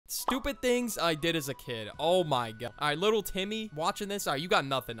Stupid things I did as a kid. Oh my god. All right, little Timmy, watching this. All right, you got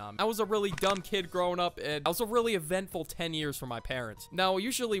nothing on me. I was a really dumb kid growing up, and I was a really eventful 10 years for my parents. Now,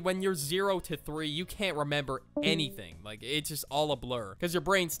 usually when you're 0 to 3, you can't remember anything. Like, it's just all a blur because your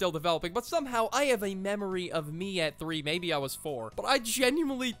brain's still developing. But somehow, I have a memory of me at 3. Maybe I was 4. But I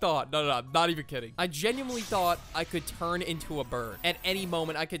genuinely thought, no, I'm not even kidding. I genuinely thought I could turn into a bird. At any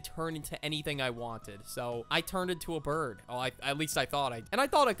moment, I could turn into anything I wanted. So, I turned into a bird. Oh, at least I thought I... And I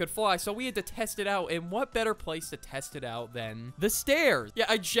thought I could fly, so we had to test it out. And what better place to test it out than the stairs? Yeah,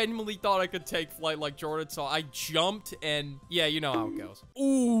 I genuinely thought I could take flight like Jordan, so I jumped, and yeah, you know how it goes.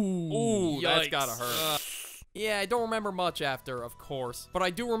 Ooh, that's gotta hurt. Yeah, I don't remember much after, of course, but I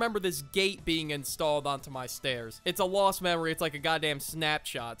do remember this gate being installed onto my stairs. It's a lost memory. It's like a goddamn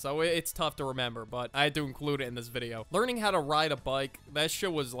snapshot, so it's tough to remember, but I had to include it in this video. Learning how to ride a bike, that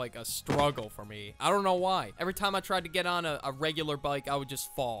shit was like a struggle for me. I don't know why. Every time I tried to get on a regular bike, I would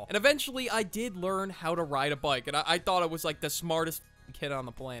just fall. And eventually, I did learn how to ride a bike, and I thought it was like the smartest kid on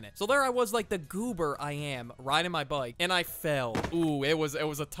the planet. So there I was, like the goober I am, riding my bike, and I fell. Ooh, it was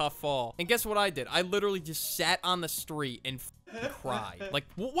a tough fall. And guess what I did? I literally just sat on the street and cried. Like,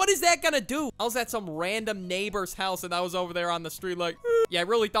 what is that gonna do? I was at some random neighbor's house, and I was over there on the street like, yeah, I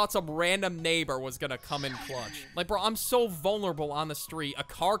really thought some random neighbor was gonna come in clutch. Like, bro, I'm so vulnerable on the street. A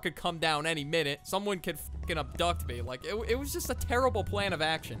car could come down any minute. Someone could fucking abduct me. Like, it was just a terrible plan of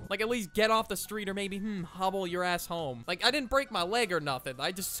action. Like, at least get off the street or maybe, hobble your ass home. Like, I didn't break my leg or nothing.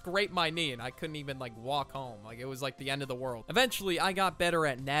 I just scraped my knee, and I couldn't even, like, walk home. Like, it was, like, the end of the world. Eventually, I got better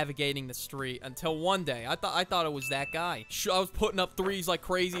at navigating the street until one day, I thought it was that guy. I was putting up threes like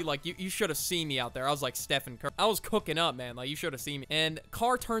crazy. Like, you should have seen me out there. I was like Stephen Curry. I was cooking up, man. Like, you should have seen me. And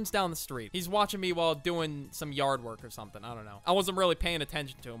car turns down the street. He's watching me while doing some yard work or something. I don't know. I wasn't really paying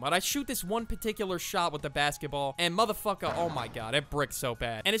attention to him, but I shoot this one particular shot with the basketball, and motherfucker, oh my god, it bricked so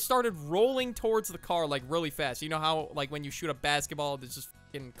bad. And it started rolling towards the car, like, really fast. You know how, like, when you shoot a basketball, it just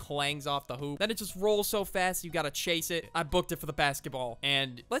clangs off the hoop. Then it just rolls so fast, you gotta chase it. I booked it for the basketball,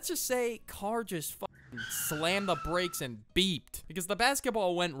 and let's just say, car just slammed the brakes and beeped because the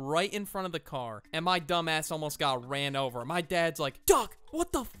basketball went right in front of the car, and my dumb ass almost got ran over. My dad's like, Duck,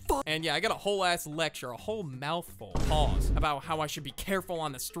 what the fuck? And yeah, I got a whole ass lecture, a whole mouthful, pause, about how I should be careful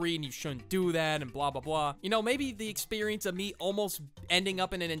on the street and you shouldn't do that and blah, blah, blah. You know, maybe the experience of me almost ending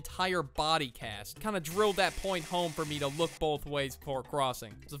up in an entire body cast kind of drilled that point home for me to look both ways before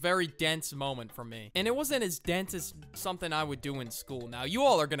crossing. It's a very dense moment for me. And it wasn't as dense as something I would do in school. Now, you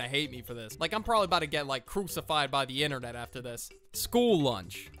all are gonna hate me for this. Like, I'm probably about to get, like, crucified by the internet after this. School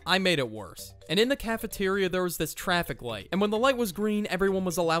lunch. I made it worse. And in the cafeteria, there was this traffic light. And when the light was green, everyone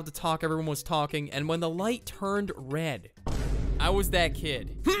was allowed to talk, everyone was talking. And when the light turned red, I was that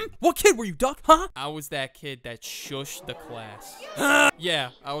kid. What kid were you, Duck? Huh? I was that kid that shushed the class.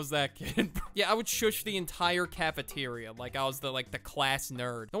 Yeah, I was that kid. Yeah, I would shush the entire cafeteria. Like, I was the class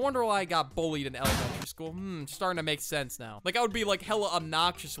nerd. No wonder why I got bullied in elementary school. Starting to make sense now. Like, I would be, like, hella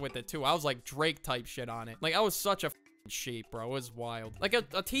obnoxious with it, too. I was, like, Drake type shit on it. Like, I was such a sheep, bro. It was wild. Like,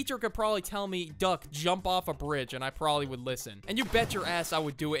 a teacher could probably tell me, Duck, jump off a bridge, and I probably would listen. And you bet your ass I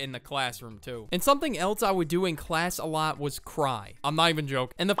would do it in the classroom, too. And something else I would do in class a lot was cry. I'm not even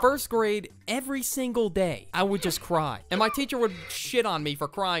joking. In the first grade, every single day, I would just cry. And my teacher would shit on me for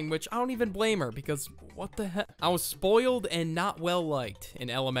crying, which I don't even blame her, because what the heck? I was spoiled and not well liked in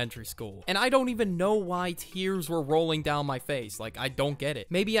elementary school. And I don't even know why tears were rolling down my face. Like, I don't get it.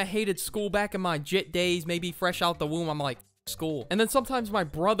 Maybe I hated school back in my JIT days. Maybe fresh out the womb, I'm like, school. And then sometimes my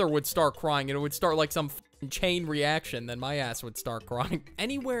brother would start crying, and it would start like some chain reaction, then my ass would start crying.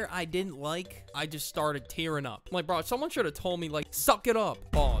 Anywhere I didn't like, I just started tearing up. Like, bro, someone should have told me, like, suck it up.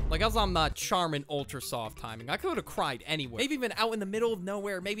 Pause. Like, I was on that Charmin ultra soft timing. I could have cried anywhere. Maybe even out in the middle of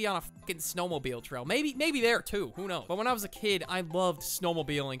nowhere. Maybe on a fucking snowmobile trail. Maybe there too. Who knows? But when I was a kid, I loved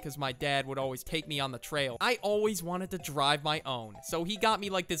snowmobiling because my dad would always take me on the trail. I always wanted to drive my own. So he got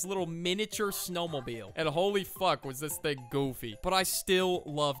me like this little miniature snowmobile. And holy fuck, was this thing goofy. But I still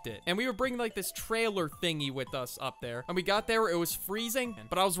loved it. And we were bringing like this trailer thingy with us up there. And we got there, it was freezing.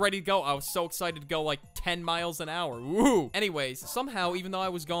 But I was ready to go. I was so excited to go like 10 miles an hour. Woo! Anyways, somehow, even though I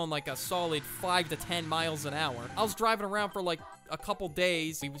was going like a solid 5 to 10 miles an hour, I was driving around for like a couple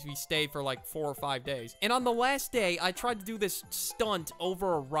days. We stayed for like 4 or 5 days. And on the last day, I tried to do this stunt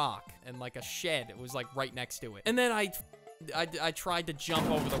over a rock and like a shed. It was like right next to it. And then I tried to jump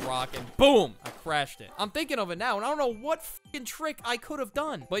over the rock and boom, I crashed it. I'm thinking of it now and I don't know what fucking trick I could have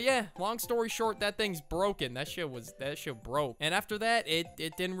done. But yeah, long story short, that thing's broken. That shit broke. And after that,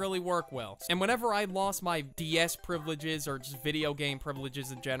 it didn't really work well. And whenever I lost my DS privileges or just video game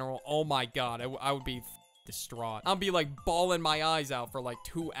privileges in general, oh my god, I would be distraught. I'll be like bawling my eyes out for like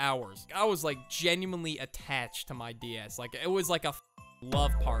 2 hours. I was like genuinely attached to my DS. Like it was like a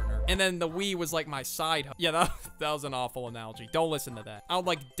love partner. And then the Wii was like my side. Yeah, that was an awful analogy. Don't listen to that. I would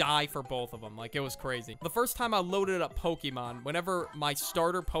like die for both of them. Like it was crazy. The first time I loaded up Pokemon, whenever my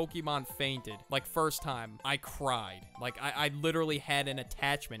starter Pokemon fainted, like first time, I cried. Like I literally had an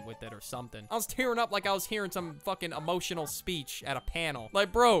attachment with it or something. I was tearing up like I was hearing some fucking emotional speech at a panel.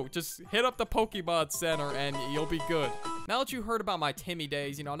 Like, bro, just hit up the Pokemon Center and you'll be good. Now that you heard about my Timmy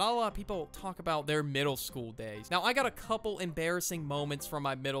days, you know, not a lot of people talk about their middle school days. Now, I got a couple embarrassing moments from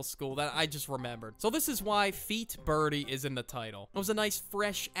my middle school that I just remembered. So this is why Feet Birdie is in the title. It was a nice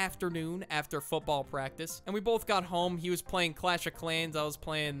fresh afternoon after football practice, and we both got home. He was playing Clash of Clans. I was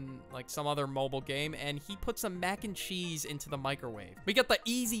playing like some other mobile game, and he put some mac and cheese into the microwave. We got the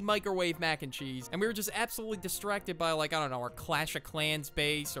easy microwave mac and cheese, and we were just absolutely distracted by like, I don't know, our Clash of Clans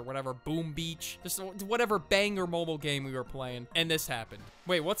base or whatever, Boom Beach, just whatever banger mobile game we were playing, and this happened.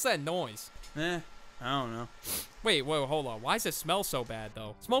 Wait, what's that noise? I don't know. Wait, whoa, hold on. Why does it smell so bad,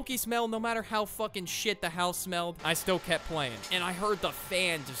 though? Smoky smell, no matter how fucking shit the house smelled, I still kept playing. And I heard the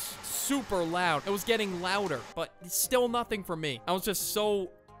fan just super loud. It was getting louder, but it's still nothing for me. I was just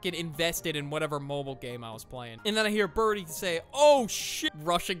so get invested in whatever mobile game I was playing. And then I hear Birdie say, "Oh shit,"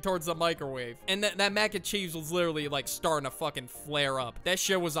 rushing towards the microwave. And that mac and cheese was literally like starting to fucking flare up. That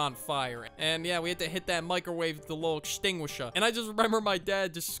shit was on fire. And yeah, we had to hit that microwave with the little extinguisher. And I just remember my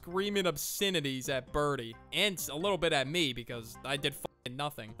dad just screaming obscenities at Birdie. And a little bit at me because I did fucking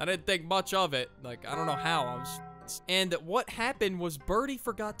nothing. I didn't think much of it. Like, I don't know how. I was... And what happened was Birdie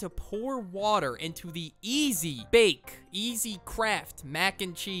forgot to pour water into the easy bake, easy craft mac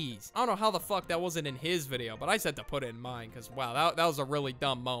and cheese. I don't know how the fuck that wasn't in his video, but I said to put it in mine because, wow, that was a really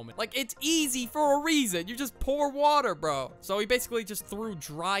dumb moment. Like, it's easy for a reason. You just pour water, bro. So he basically just threw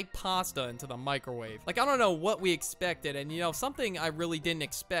dry pasta into the microwave. Like, I don't know what we expected. And, you know, something I really didn't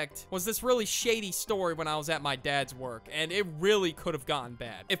expect was this really shady story when I was at my dad's work. And it really could have gotten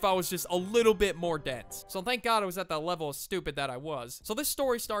bad if I was just a little bit more dense. So thank God it was at the level of stupid that I was. So this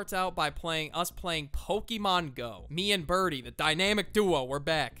story starts out by us playing Pokemon Go. Me and Birdie, the dynamic duo, we're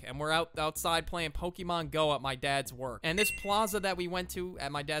back, and we're outside playing Pokemon Go at my dad's work. And this plaza that we went to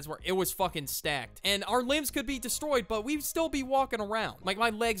at my dad's work, it was fucking stacked. And our limbs could be destroyed, but we'd still be walking around. Like,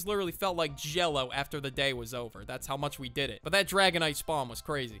 my legs literally felt like jello after the day was over. That's how much we did it. But that Dragonite spawn was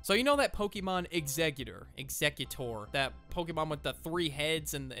crazy. So you know that Pokemon Executor, that Pokemon with the 3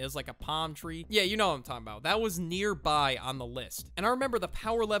 heads and it was like a palm tree? Yeah, you know what I'm talking about. That was nearby on the list. And I remember the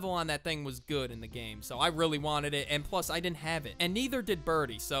power level on that thing was good in the game, so I really wanted it, and plus I didn't have it. And neither did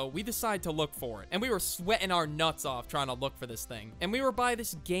Birdie, so we decided to look for it. And we were sweating our nuts off trying to look for this thing. And we were by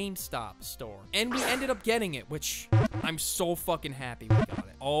this GameStop store. And we ended up getting it, which I'm so fucking happy we got it.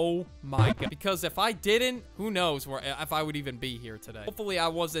 Oh my god. Because if I didn't, who knows if I would even be here today. Hopefully I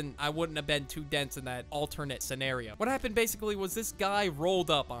wouldn't have been too dense in that alternate scenario. What happened basically was this guy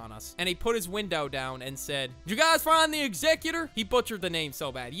rolled up on us and he put his window down and said, "Did you guys find the Executor?" He butchered the name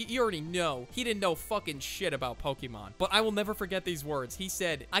so bad. You already know. He didn't know fucking shit about Pokemon. But I will never forget these words. He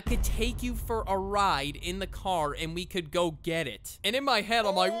said, "I could take you for a ride in the car and we could go get it." And in my head,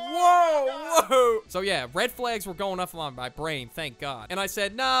 I'm like, whoa. So yeah, red flags were going off on my brain, thank God. And I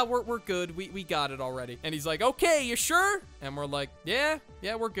said, "Nah, we're good. We got it already." And he's like, "Okay, you sure?" And we're like, yeah,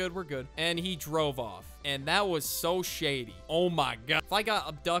 we're good. And he drove off. And that was so shady. Oh my god. If I got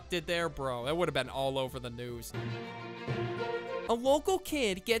abducted there, bro, that would have been all over the news. A local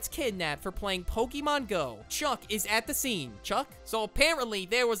kid gets kidnapped for playing Pokemon Go. Chuck is at the scene. Chuck? So apparently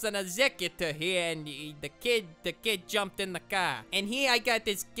there was an executor here and the kid jumped in the car. And here I got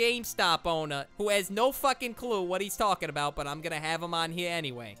this GameStop owner who has no fucking clue what he's talking about, but I'm gonna have him on here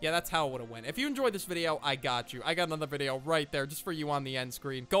anyway. Yeah, that's how it would have went. If you enjoyed this video, I got you. I got another video right there just for you on the end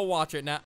screen. Go watch it now.